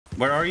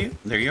Where are you?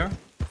 There you are.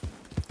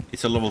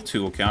 It's a level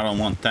 2. Okay, I don't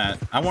want that.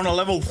 I want a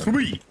level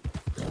 3.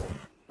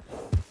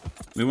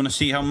 We want to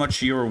see how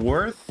much you're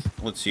worth.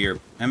 Let's see here.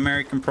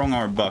 American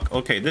Pronghorn buck.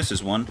 Okay, this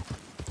is one.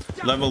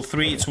 Level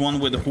 3. It's one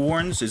with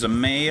horns. Is a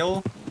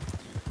male.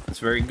 That's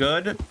very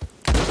good.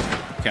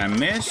 Okay, I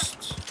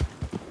missed.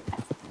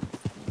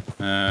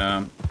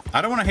 I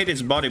don't want to hit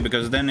his body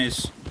because then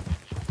his...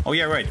 Oh,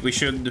 yeah, right. We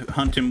should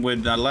hunt him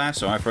with a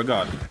lasso. I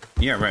forgot.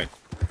 Yeah, right.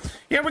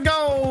 Here we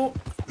go!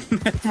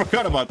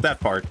 Forgot about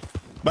that part.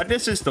 But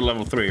this is the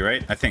level 3,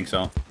 right? I think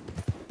so.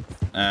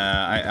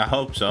 I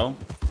hope so.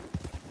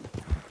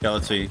 Yeah,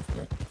 let's see.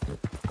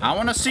 I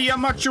want to see how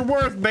much you're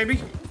worth, baby.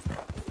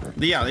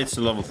 Yeah, it's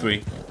the level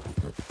 3.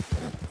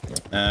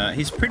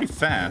 He's pretty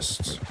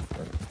fast.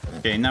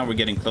 Okay, now we're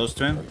getting close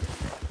to him.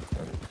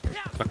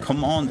 But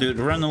come on, dude.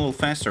 Run a little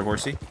faster,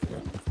 horsey.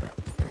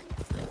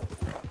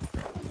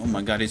 Oh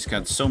my god, he's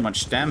got so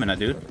much stamina,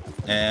 dude.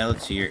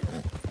 Let's see here.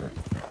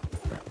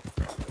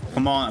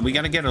 Come on, we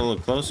gotta get a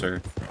little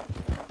closer.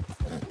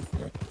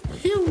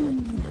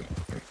 Phew.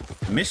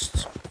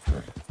 Missed.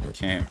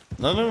 Okay,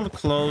 a little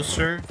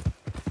closer.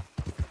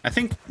 I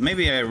think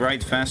maybe I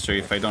ride faster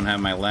if I don't have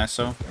my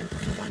lasso.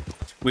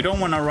 We don't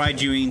want to ride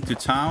you into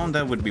town.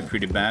 That would be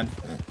pretty bad.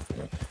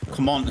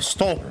 Come on,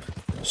 stop.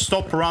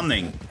 Stop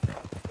running.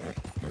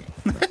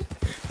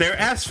 They're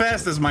as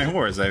fast as my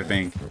horse, I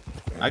think.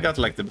 I got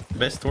like the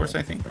best horse,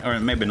 I think. Or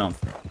maybe not.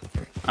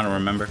 I don't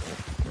remember.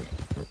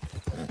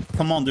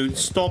 Come on, dude.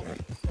 Stop.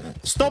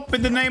 Stop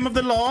in the name of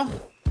the law.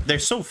 They're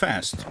so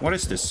fast. What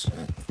is this?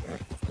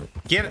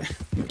 Get.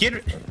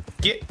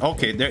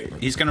 Okay, there.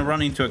 He's gonna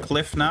run into a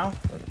cliff now.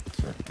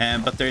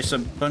 But there's a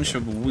bunch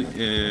of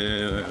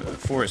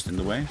forest in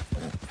the way.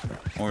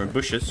 Or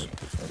bushes.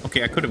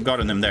 Okay, I could have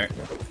gotten him there.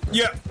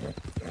 Yeah.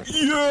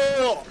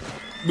 Yeah.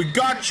 We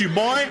got you,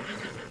 boy.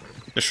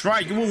 That's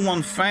right. You were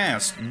one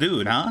fast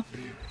dude, huh?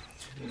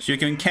 So you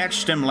can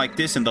catch them like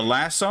this in the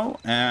lasso,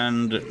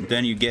 and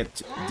then you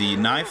get the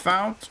knife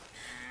out.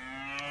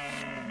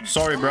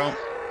 Sorry, bro.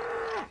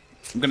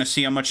 I'm gonna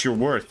see how much you're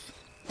worth.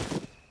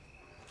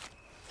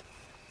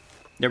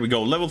 There we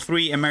go. Level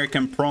 3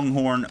 American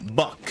Pronghorn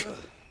buck.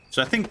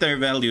 So I think they're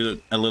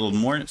valued a little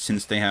more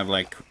since they have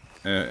like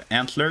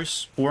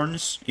antlers,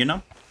 horns, you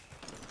know?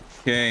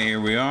 Okay, here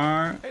we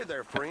are. Hey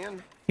there,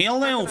 friend.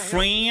 Hello,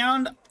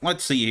 friend.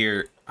 Let's see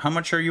here. How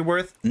much are you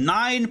worth?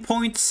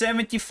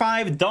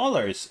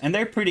 $9.75. And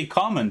they're pretty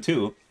common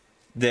too.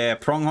 The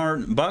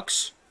Pronghorn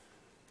bucks.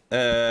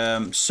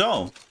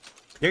 So,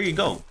 there you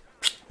go.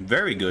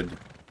 Very good.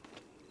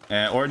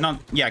 Or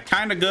not, yeah,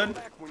 kind of good.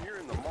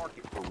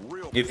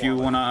 If you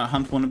want to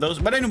hunt one of those.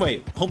 But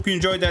anyway, hope you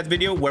enjoyed that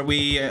video where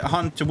we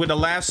hunt with a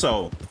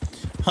lasso.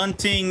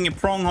 Hunting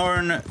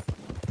Pronghorn,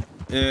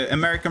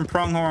 American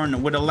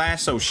Pronghorn with a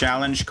lasso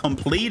challenge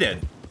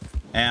completed.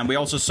 And we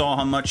also saw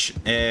how much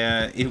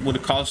it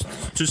would cost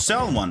to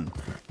sell one.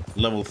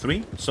 Level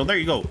 3. So there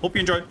you go. Hope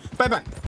you enjoyed. Bye-bye.